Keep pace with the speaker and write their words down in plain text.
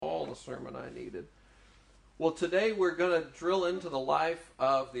sermon I needed. Well, today we're going to drill into the life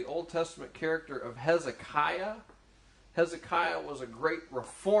of the Old Testament character of Hezekiah. Hezekiah was a great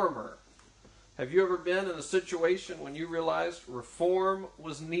reformer. Have you ever been in a situation when you realized reform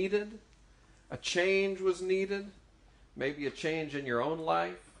was needed? A change was needed? Maybe a change in your own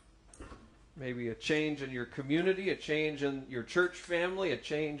life? Maybe a change in your community, a change in your church family, a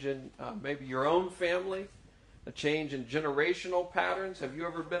change in maybe your own family, a change in generational patterns. Have you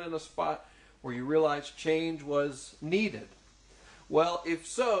ever been in a spot where you realized change was needed? Well, if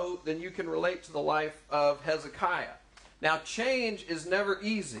so, then you can relate to the life of Hezekiah. Now, change is never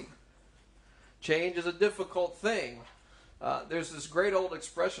easy. Change is a difficult thing. There's this great old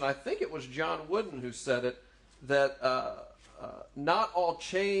expression, I think it was John Wooden who said it, that not all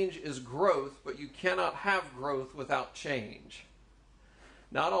change is growth, but you cannot have growth without change.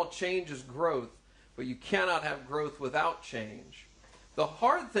 Not all change is growth, but you cannot have growth without change. The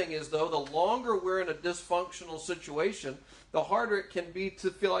hard thing is, though, the longer we're in a dysfunctional situation, the harder it can be to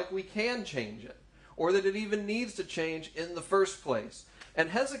feel like we can change it, or that it even needs to change in the first place. And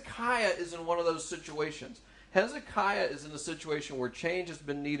Hezekiah is in one of those situations. Hezekiah is in a situation where change has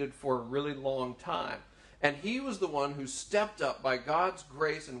been needed for a really long time. And he was the one who stepped up by God's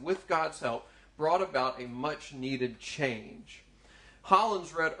grace and with God's help, brought about a much needed change.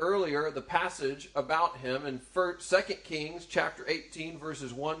 Hollins read earlier the passage about him in 2 Kings chapter 18,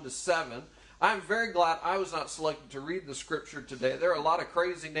 verses 1 to 7. I'm very glad I was not selected to read the scripture today. There are a lot of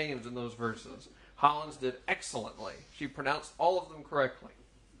crazy names in those verses. Hollins did excellently. She pronounced all of them correctly.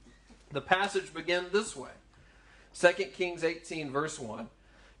 The passage began this way. 2 Kings 18, verse 1.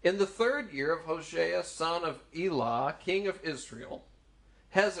 In the 3rd year of Hoshea, son of Elah, king of Israel,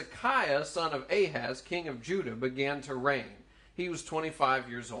 Hezekiah, son of Ahaz, king of Judah, began to reign. He was 25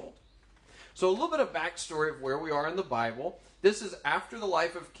 years old. So a little bit of backstory of where we are in the Bible. This is after the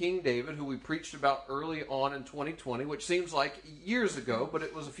life of King David, who we preached about early on in 2020, which seems like years ago, but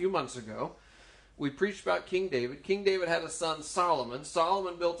it was a few months ago. We preached about King David. King David had a son, Solomon.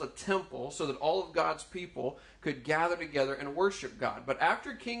 Solomon built a temple so that all of God's people could gather together and worship God. But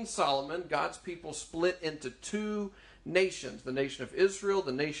after King Solomon, God's people split into two nations, the nation of Israel,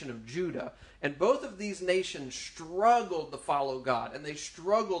 the nation of Judah. And both of these nations struggled to follow God, and they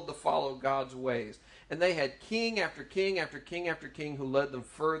struggled to follow God's ways. And they had king after king after king after king who led them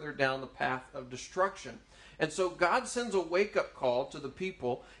further down the path of destruction. And so God sends a wake-up call to the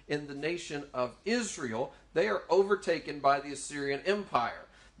people in the nation of Israel. They are overtaken by the Assyrian Empire.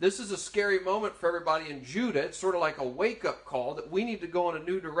 This is a scary moment for everybody in Judah. It's sort of like a wake-up call that we need to go in a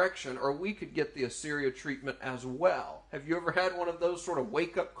new direction, or we could get the Assyria treatment as well. Have you ever had one of those sort of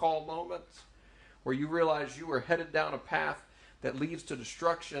wake-up call moments where you realize you are headed down a path that leads to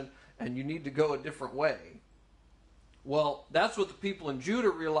destruction and you need to go a different way? Well, that's what the people in Judah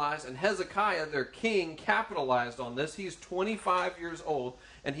realized, and Hezekiah, their king, capitalized on this. He's 25 years old,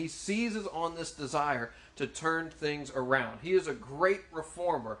 and he seizes on this desire to turn things around. He is a great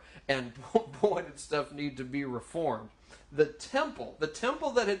reformer, and boy, did stuff need to be reformed. The temple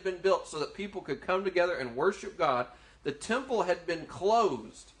that had been built so that people could come together and worship God, the temple had been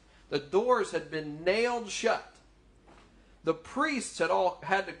closed. The doors had been nailed shut. The priests had all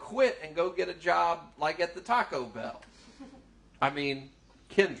had to quit and go get a job like at the Taco Bell. I mean,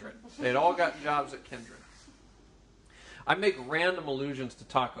 Kindred. They'd all gotten jobs at Kindred. I make random allusions to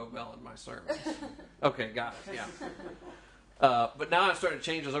Taco Bell in my sermons. Okay, got it, yeah. But now I've started to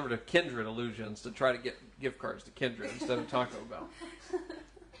change those over to Kindred allusions to try to get gift cards to Kindred instead of Taco Bell.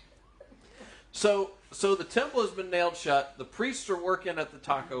 So the temple has been nailed shut. The priests are working at the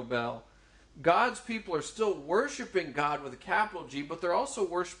Taco Bell. God's people are still worshiping God with a capital G, but they're also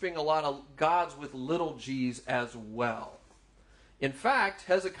worshiping a lot of gods with little g's as well. In fact,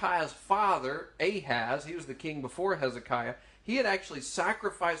 Hezekiah's father, Ahaz, he was the king before Hezekiah, he had actually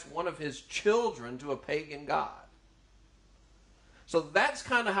sacrificed one of his children to a pagan god. So that's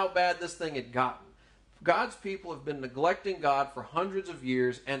kind of how bad this thing had gotten. God's people have been neglecting God for hundreds of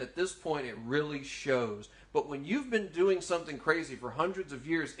years, and at this point it really shows. But when you've been doing something crazy for hundreds of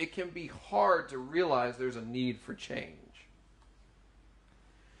years, it can be hard to realize there's a need for change.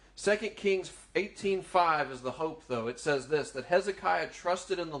 2 Kings 18:5 is the hope, though. It says this, that Hezekiah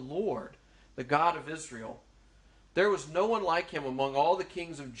trusted in the Lord, the God of Israel. There was no one like him among all the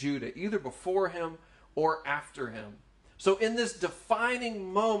kings of Judah, either before him or after him. So in this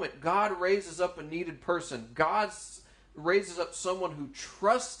defining moment, God raises up a needed person. God raises up someone who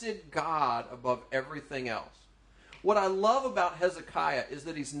trusted God above everything else. What I love about Hezekiah is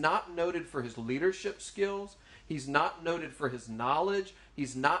that he's not noted for his leadership skills. He's not noted for his knowledge.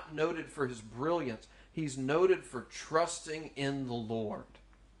 He's not noted for his brilliance. He's noted for trusting in the Lord.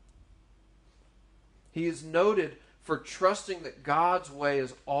 He is noted for trusting that God's way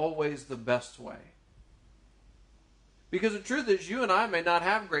is always the best way. Because the truth is, you and I may not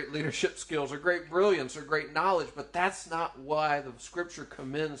have great leadership skills or great brilliance or great knowledge, but that's not why the Scripture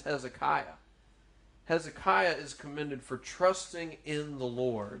commends Hezekiah. Hezekiah is commended for trusting in the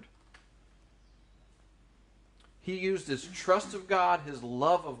Lord. He used his trust of God, his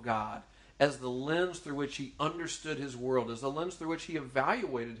love of God, as the lens through which he understood his world, as the lens through which he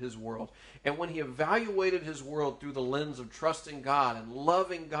evaluated his world. And when he evaluated his world through the lens of trusting God and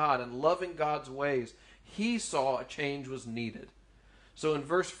loving God's ways, he saw a change was needed. So in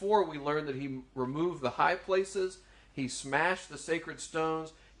verse 4, we learn that he removed the high places, he smashed the sacred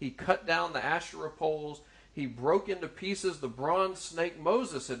stones, he cut down the Asherah poles, he broke into pieces the bronze snake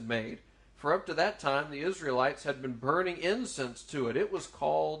Moses had made. For up to that time, the Israelites had been burning incense to it. It was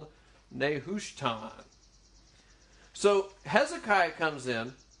called Nehushtan. So Hezekiah comes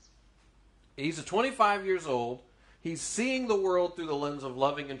in. He's 25 years old. He's seeing the world through the lens of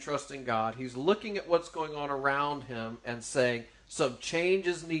loving and trusting God. He's looking at what's going on around him and saying, some change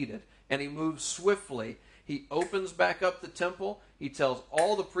is needed. And he moves swiftly. He opens back up the temple. He tells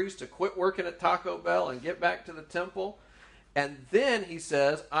all the priests to quit working at Taco Bell and get back to the temple. And then he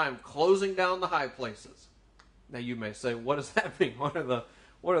says, I'm closing down the high places. Now you may say, what does that mean? What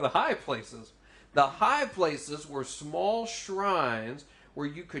are the high places? The high places were small shrines where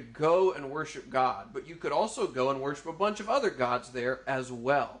you could go and worship God. But you could also go and worship a bunch of other gods there as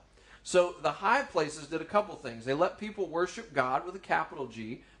well. So the high places did a couple things. They let people worship God with a capital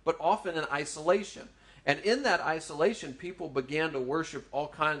G, but often in isolation. And in that isolation, people began to worship all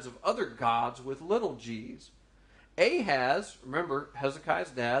kinds of other gods with little g's. Ahaz, remember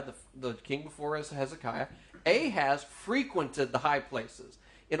Hezekiah's dad, the king before Hezekiah, Ahaz frequented the high places.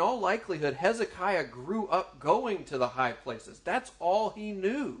 In all likelihood, Hezekiah grew up going to the high places. That's all he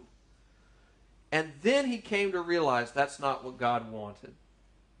knew. And then he came to realize that's not what God wanted.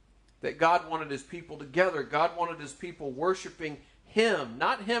 That God wanted his people together. God wanted his people worshiping him.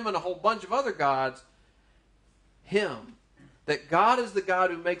 Not him and a whole bunch of other gods. Him. That God is the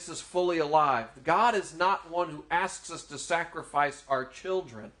God who makes us fully alive. God is not one who asks us to sacrifice our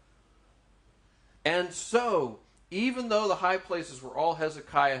children. And so, even though the high places were all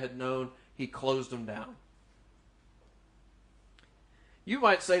Hezekiah had known, he closed them down. You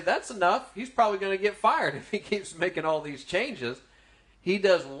might say, that's enough. He's probably going to get fired if he keeps making all these changes. He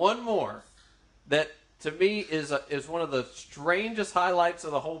does one more that, to me, is one of the strangest highlights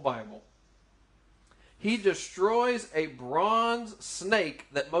of the whole Bible. He destroys a bronze snake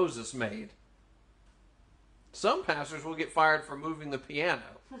that Moses made. Some pastors will get fired for moving the piano.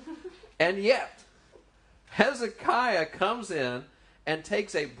 And yet, Hezekiah comes in and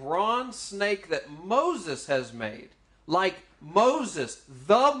takes a bronze snake that Moses has made. Like Moses,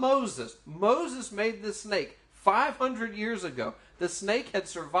 the Moses. Moses made this snake 500 years ago. The snake had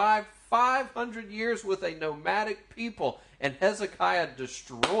survived 500 years with a nomadic people, and Hezekiah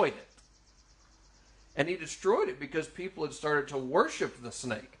destroyed it. And he destroyed it because people had started to worship the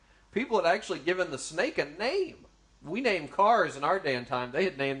snake. People had actually given the snake a name. We name cars in our day and time. They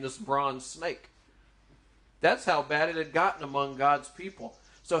had named this bronze snake. That's how bad it had gotten among God's people.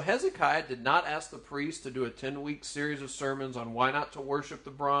 So Hezekiah did not ask the priest to do a 10-week series of sermons on why not to worship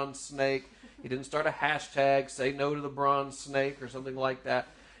the bronze snake. He didn't start a hashtag, say no to the bronze snake or something like that.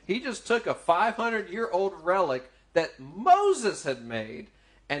 He just took a 500-year-old relic that Moses had made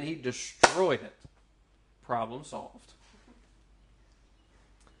and he destroyed it. Problem solved.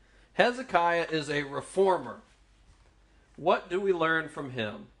 Hezekiah is a reformer. What do we learn from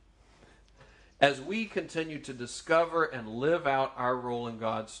him? As we continue to discover and live out our role in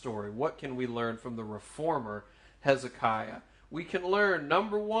God's story, what can we learn from the reformer Hezekiah? We can learn,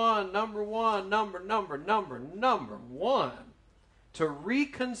 number one, to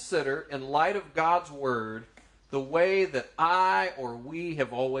reconsider in light of God's word the way that I or we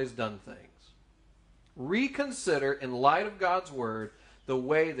have always done things. Reconsider in light of God's word the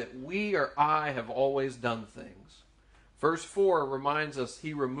way that we or I have always done things. Verse 4 reminds us,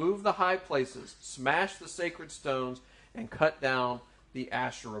 he removed the high places, smashed the sacred stones, and cut down the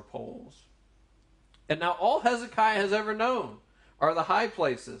Asherah poles. And now all Hezekiah has ever known are the high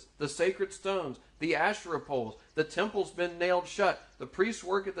places, the sacred stones, the Asherah poles. The temple's been nailed shut. The priests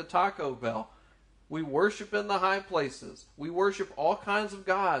work at the Taco Bell. We worship in the high places. We worship all kinds of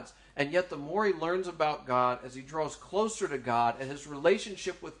gods. And yet the more he learns about God, as he draws closer to God, and his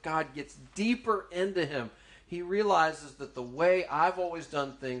relationship with God gets deeper into him, he realizes that the way I've always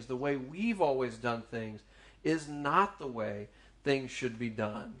done things, the way we've always done things, is not the way things should be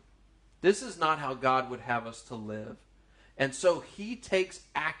done. This is not how God would have us to live. And so he takes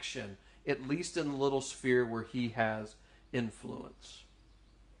action at least in the little sphere where he has influence.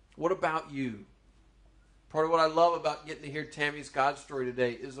 What about you? Part of what I love about getting to hear Tammy's God story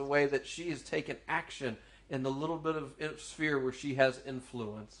today is the way that she has taken action in the little bit of sphere where she has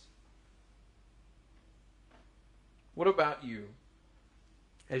influence. What about you?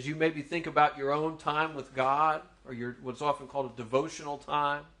 As you maybe think about your own time with God, or your what's often called a devotional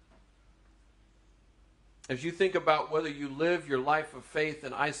time, as you think about whether you live your life of faith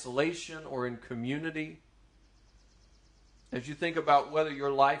in isolation or in community, as you think about whether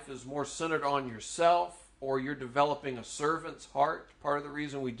your life is more centered on yourself or you're developing a servant's heart, part of the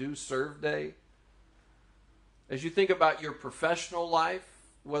reason we do Serve Day, as you think about your professional life,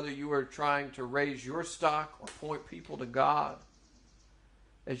 whether you are trying to raise your stock or point people to God,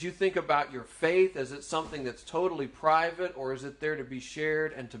 as you think about your faith, is it something that's totally private or is it there to be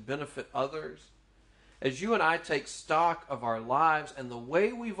shared and to benefit others? As you and I take stock of our lives and the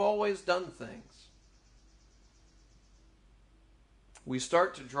way we've always done things, we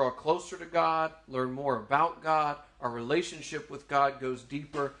start to draw closer to God, learn more about God, our relationship with God goes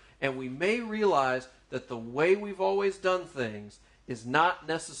deeper, and we may realize that the way we've always done things is not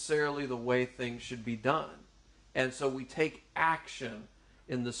necessarily the way things should be done. And so we take action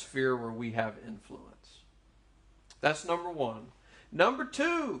in the sphere where we have influence. That's number one. Number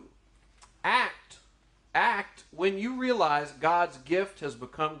two, act. Act when you realize God's gift has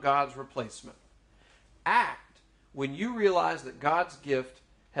become God's replacement. Act when you realize that God's gift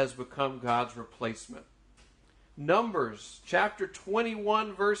has become God's replacement. Numbers chapter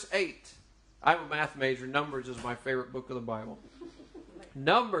 21 verse 8. I'm a math major. Numbers is my favorite book of the Bible.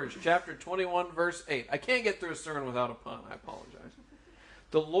 Numbers chapter 21 verse 8. I can't get through a sermon without a pun. I apologize.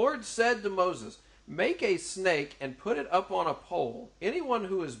 The Lord said to Moses, "Make a snake and put it up on a pole. Anyone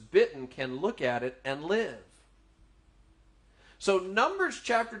who is bitten can look at it and live." So Numbers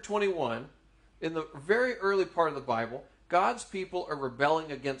chapter 21, in the very early part of the Bible, God's people are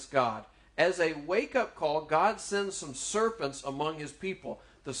rebelling against God. As a wake-up call, God sends some serpents among his people.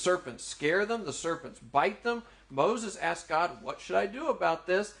 The serpents scare them. The serpents bite them. Moses asks God, "What should I do about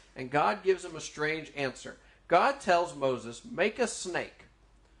this?" And God gives him a strange answer. God tells Moses, "Make a snake,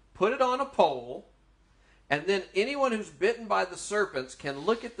 put it on a pole, and then anyone who's bitten by the serpents can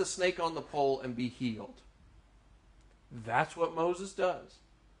look at the snake on the pole and be healed." That's what Moses does.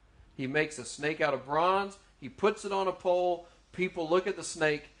 He makes a snake out of bronze. He puts it on a pole. People look at the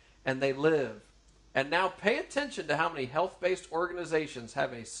snake and they live. And now pay attention to how many health-based organizations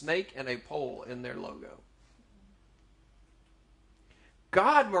have a snake and a pole in their logo.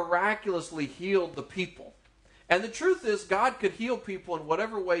 God miraculously healed the people. And the truth is, God could heal people in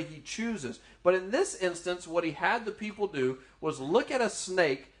whatever way he chooses. But in this instance, what he had the people do was look at a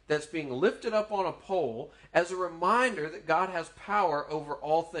snake that's being lifted up on a pole as a reminder that God has power over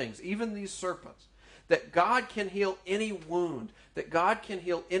all things, even these serpents. That God can heal any wound, that God can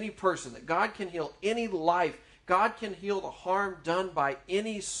heal any person, that God can heal any life. God can heal the harm done by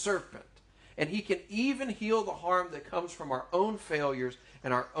any serpent. And he can even heal the harm that comes from our own failures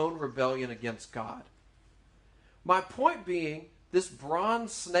and our own rebellion against God. My point being, this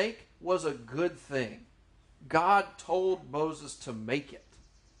bronze snake was a good thing. God told Moses to make it.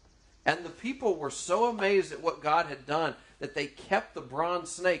 And the people were so amazed at what God had done that they kept the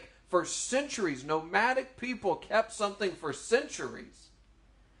bronze snake for centuries. Nomadic people kept something for centuries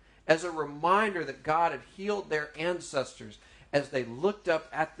as a reminder that God had healed their ancestors as they looked up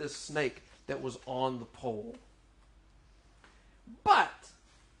at this snake that was on the pole. But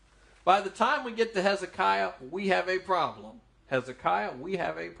by the time we get to Hezekiah, we have a problem. Hezekiah, we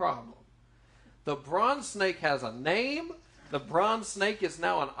have a problem. The bronze snake has a name. The bronze snake is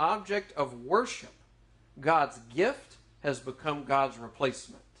now an object of worship. God's gift has become God's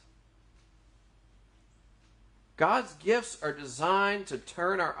replacement. God's gifts are designed to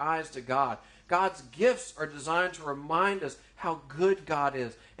turn our eyes to God. God's gifts are designed to remind us how good God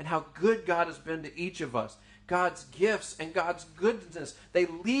is and how good God has been to each of us. God's gifts and God's goodness, they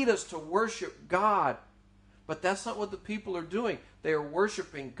lead us to worship God. But that's not what the people are doing. They are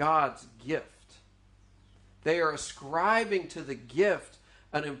worshiping God's gift. They are ascribing to the gift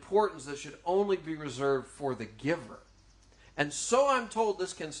an importance that should only be reserved for the giver. And so I'm told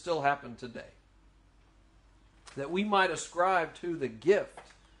this can still happen today. That we might ascribe to the gift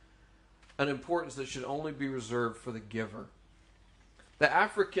an importance that should only be reserved for the giver. The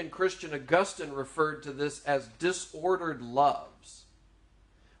African Christian Augustine referred to this as disordered loves.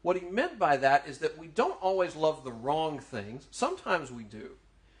 What he meant by that is that we don't always love the wrong things. Sometimes we do.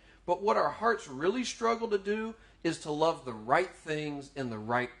 But what our hearts really struggle to do is to love the right things in the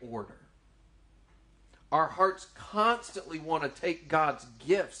right order. Our hearts constantly want to take God's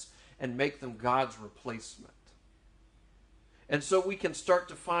gifts and make them God's replacement. And so we can start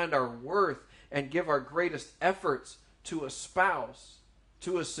to find our worth and give our greatest efforts to a spouse,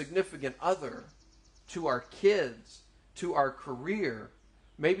 to a significant other, to our kids, to our career,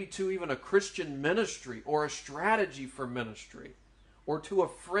 maybe to even a Christian ministry or a strategy for ministry, or to a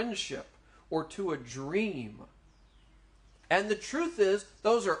friendship, or to a dream. And the truth is,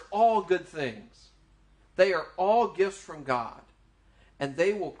 those are all good things. They are all gifts from God. And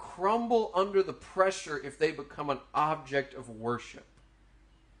they will crumble under the pressure if they become an object of worship.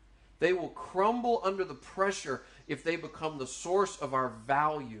 They will crumble under the pressure if they become the source of our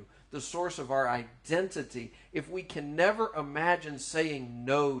value, the source of our identity, if we can never imagine saying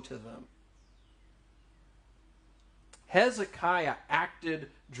no to them. Hezekiah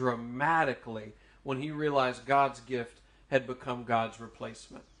acted dramatically when he realized God's gift had become God's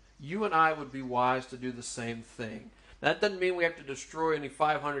replacement. You and I would be wise to do the same thing. That doesn't mean we have to destroy any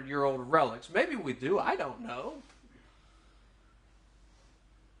 500-year-old relics. Maybe we do, I don't know.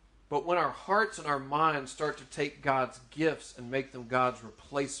 But when our hearts and our minds start to take God's gifts and make them God's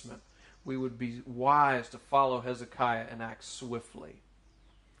replacement, we would be wise to follow Hezekiah and act swiftly.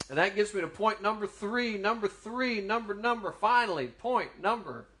 And that gets me to point number three, finally, point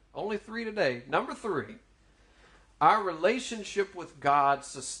number, only 3 today. Number 3, our relationship with God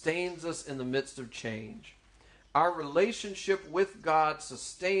sustains us in the midst of change. Our relationship with God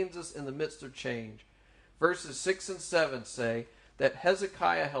sustains us in the midst of change. Verses 6 and 7 say that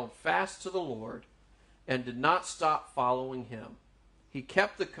Hezekiah held fast to the Lord and did not stop following him. He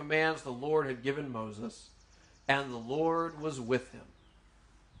kept the commands the Lord had given Moses, and the Lord was with him.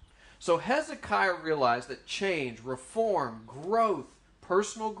 So Hezekiah realized that change, reform, growth,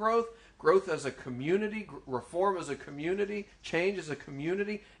 personal growth, growth as a community, reform as a community, change as a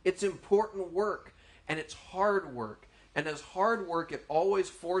community, it's important work. And it's hard work. And as hard work, it always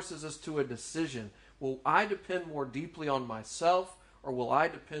forces us to a decision. Will I depend more deeply on myself, or will I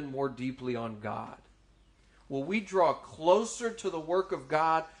depend more deeply on God? Will we draw closer to the work of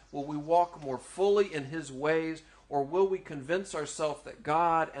God? Will we walk more fully in His ways? Or will we convince ourselves that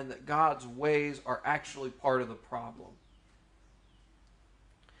God and that God's ways are actually part of the problem?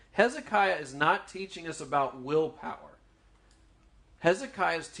 Hezekiah is not teaching us about willpower.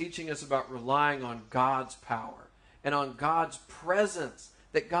 Hezekiah is teaching us about relying on God's power and on God's presence,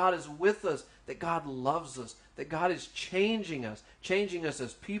 that God is with us, that God loves us, that God is changing us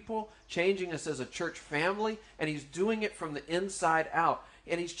as people, changing us as a church family, and He's doing it from the inside out.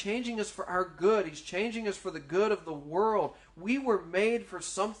 And He's changing us for our good. He's changing us for the good of the world. We were made for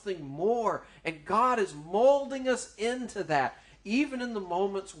something more, and God is molding us into that, even in the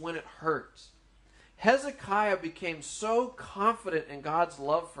moments when it hurts. Hezekiah became so confident in God's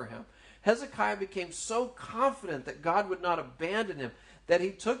love for him. Hezekiah became so confident that God would not abandon him that he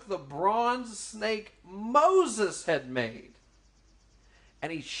took the bronze snake Moses had made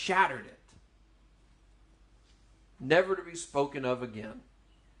and he shattered it, never to be spoken of again.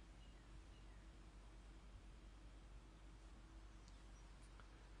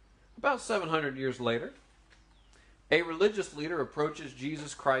 About 700 years later, a religious leader approaches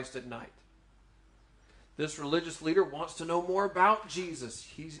Jesus Christ at night. This religious leader wants to know more about Jesus.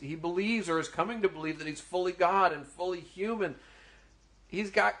 He believes, or is coming to believe, that He's fully God and fully human. He's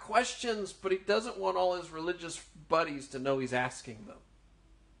got questions, but he doesn't want all his religious buddies to know he's asking them.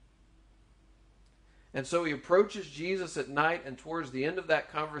 And so he approaches Jesus at night, and towards the end of that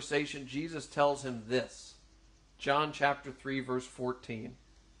conversation, Jesus tells him this. John chapter 3, verse 14.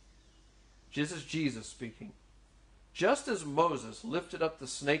 This is Jesus speaking. Just as Moses lifted up the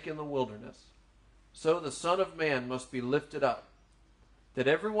snake in the wilderness, so the Son of Man must be lifted up, that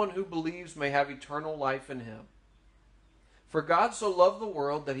everyone who believes may have eternal life in Him. For God so loved the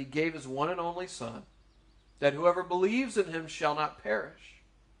world that He gave His one and only Son, that whoever believes in Him shall not perish,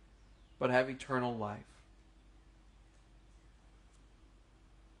 but have eternal life.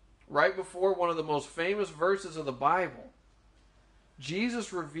 Right before one of the most famous verses of the Bible,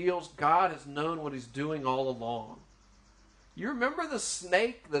 Jesus reveals God has known what He's doing all along. You remember the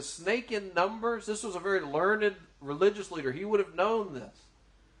snake in Numbers? This was a very learned religious leader. He would have known this.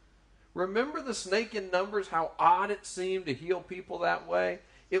 Remember the snake in Numbers, how odd it seemed to heal people that way?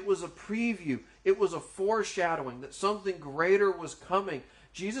 It was a preview. It was a foreshadowing that something greater was coming.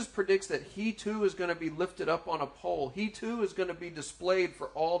 Jesus predicts that He too is going to be lifted up on a pole. He too is going to be displayed for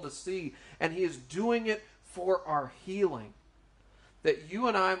all to see. And He is doing it for our healing. That you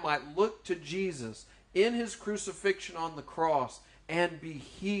and I might look to Jesus in His crucifixion on the cross and be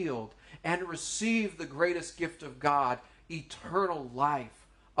healed and receive the greatest gift of God, eternal life,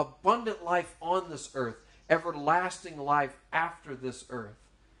 abundant life on this earth, everlasting life after this earth.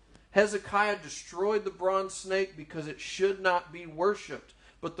 Hezekiah destroyed the bronze snake because it should not be worshipped.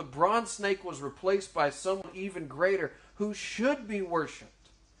 But the bronze snake was replaced by someone even greater who should be worshipped.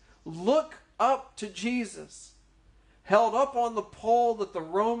 Look up to Jesus, held up on the pole that the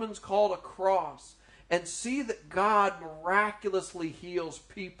Romans called a cross, and see that God miraculously heals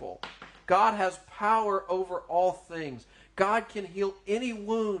people. God has power over all things. God can heal any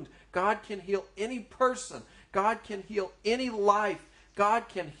wound. God can heal any person. God can heal any life. God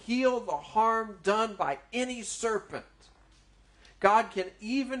can heal the harm done by any serpent. God can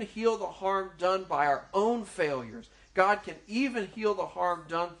even heal the harm done by our own failures. God can even heal the harm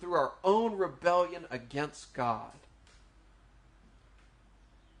done through our own rebellion against God.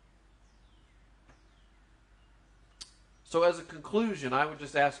 So as a conclusion, I would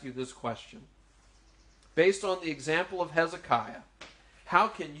just ask you this question. Based on the example of Hezekiah, how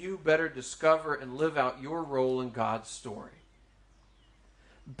can you better discover and live out your role in God's story?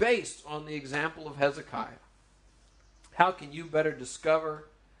 Based on the example of Hezekiah, how can you better discover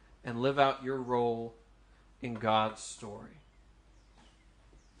and live out your role in God's story?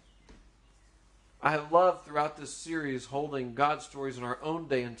 I have loved throughout this series holding God's stories in our own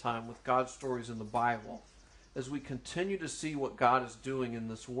day and time with God's stories in the Bible, as we continue to see what God is doing in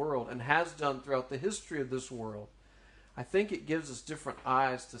this world and has done throughout the history of this world. I think it gives us different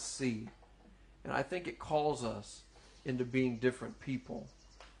eyes to see, and I think it calls us into being different people.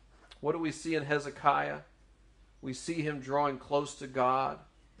 What do we see in Hezekiah? We see him drawing close to God,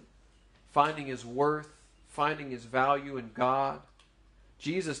 finding his worth, finding his value in God.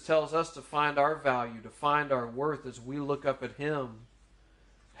 Jesus tells us to find our value, to find our worth as we look up at him,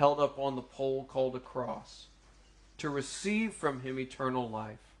 held up on the pole called a cross, to receive from him eternal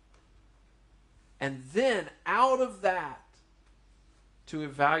life. And then out of that, to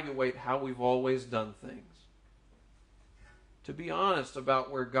evaluate how we've always done things. To be honest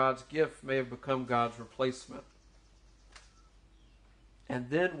about where God's gift may have become God's replacement. And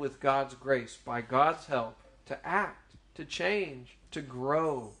then with God's grace, by God's help, to act, to change, to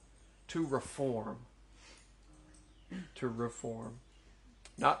grow, to reform. To reform.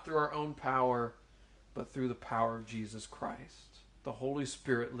 Not through our own power, but through the power of Jesus Christ, the Holy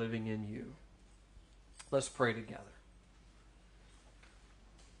Spirit living in you. Let's pray together.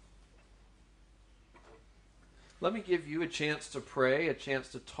 Let me give you a chance to pray, a chance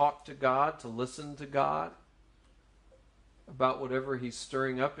to talk to God, to listen to God about whatever he's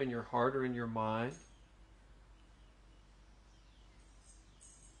stirring up in your heart or in your mind.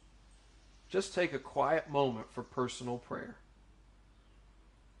 Just take a quiet moment for personal prayer.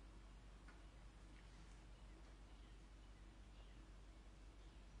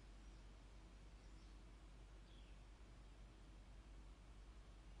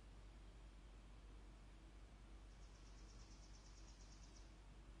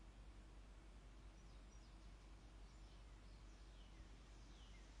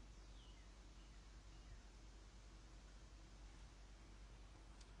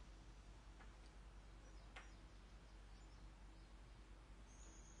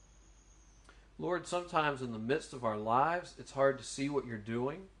 Lord, sometimes in the midst of our lives, it's hard to see what you're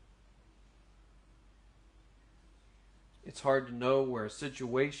doing. It's hard to know where a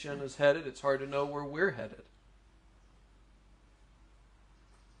situation is headed. It's hard to know where we're headed.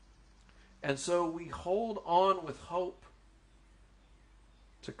 And so we hold on with hope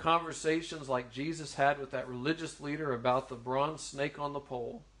to conversations like Jesus had with that religious leader about the bronze snake on the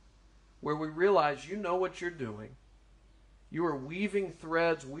pole, where we realize you know what you're doing. You are weaving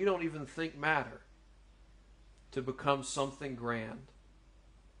threads we don't even think matter to become something grand.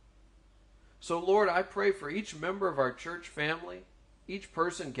 So, Lord, I pray for each member of our church family, each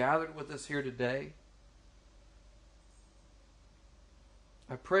person gathered with us here today.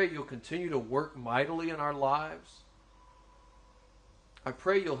 I pray you'll continue to work mightily in our lives. I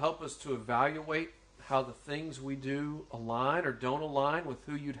pray you'll help us to evaluate how the things we do align or don't align with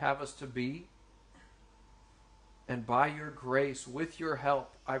who you'd have us to be. And by your grace, with your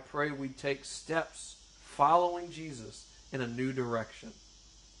help, I pray we take steps following Jesus in a new direction.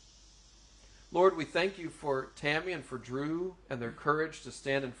 Lord, we thank you for Tammy and for Drew and their courage to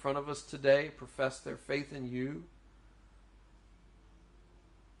stand in front of us today, profess their faith in you.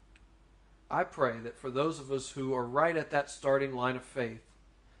 I pray that for those of us who are right at that starting line of faith,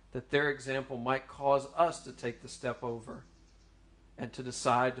 that their example might cause us to take the step over and to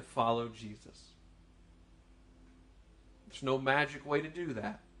decide to follow Jesus. There's no magic way to do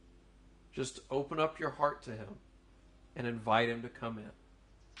that. Just open up your heart to him and invite him to come in.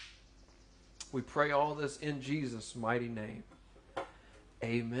 We pray all this in Jesus' mighty name.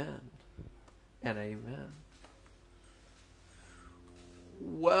 Amen and amen.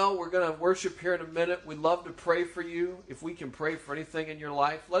 Well, we're going to worship here in a minute. We'd love to pray for you. If we can pray for anything in your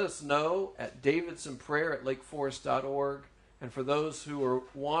life, let us know at davidsonprayer@lakeforest.org. And for those who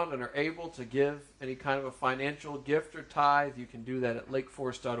want and are able to give any kind of a financial gift or tithe, you can do that at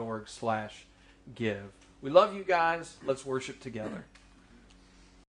lakeforest.org/give. We love you guys. Let's worship together.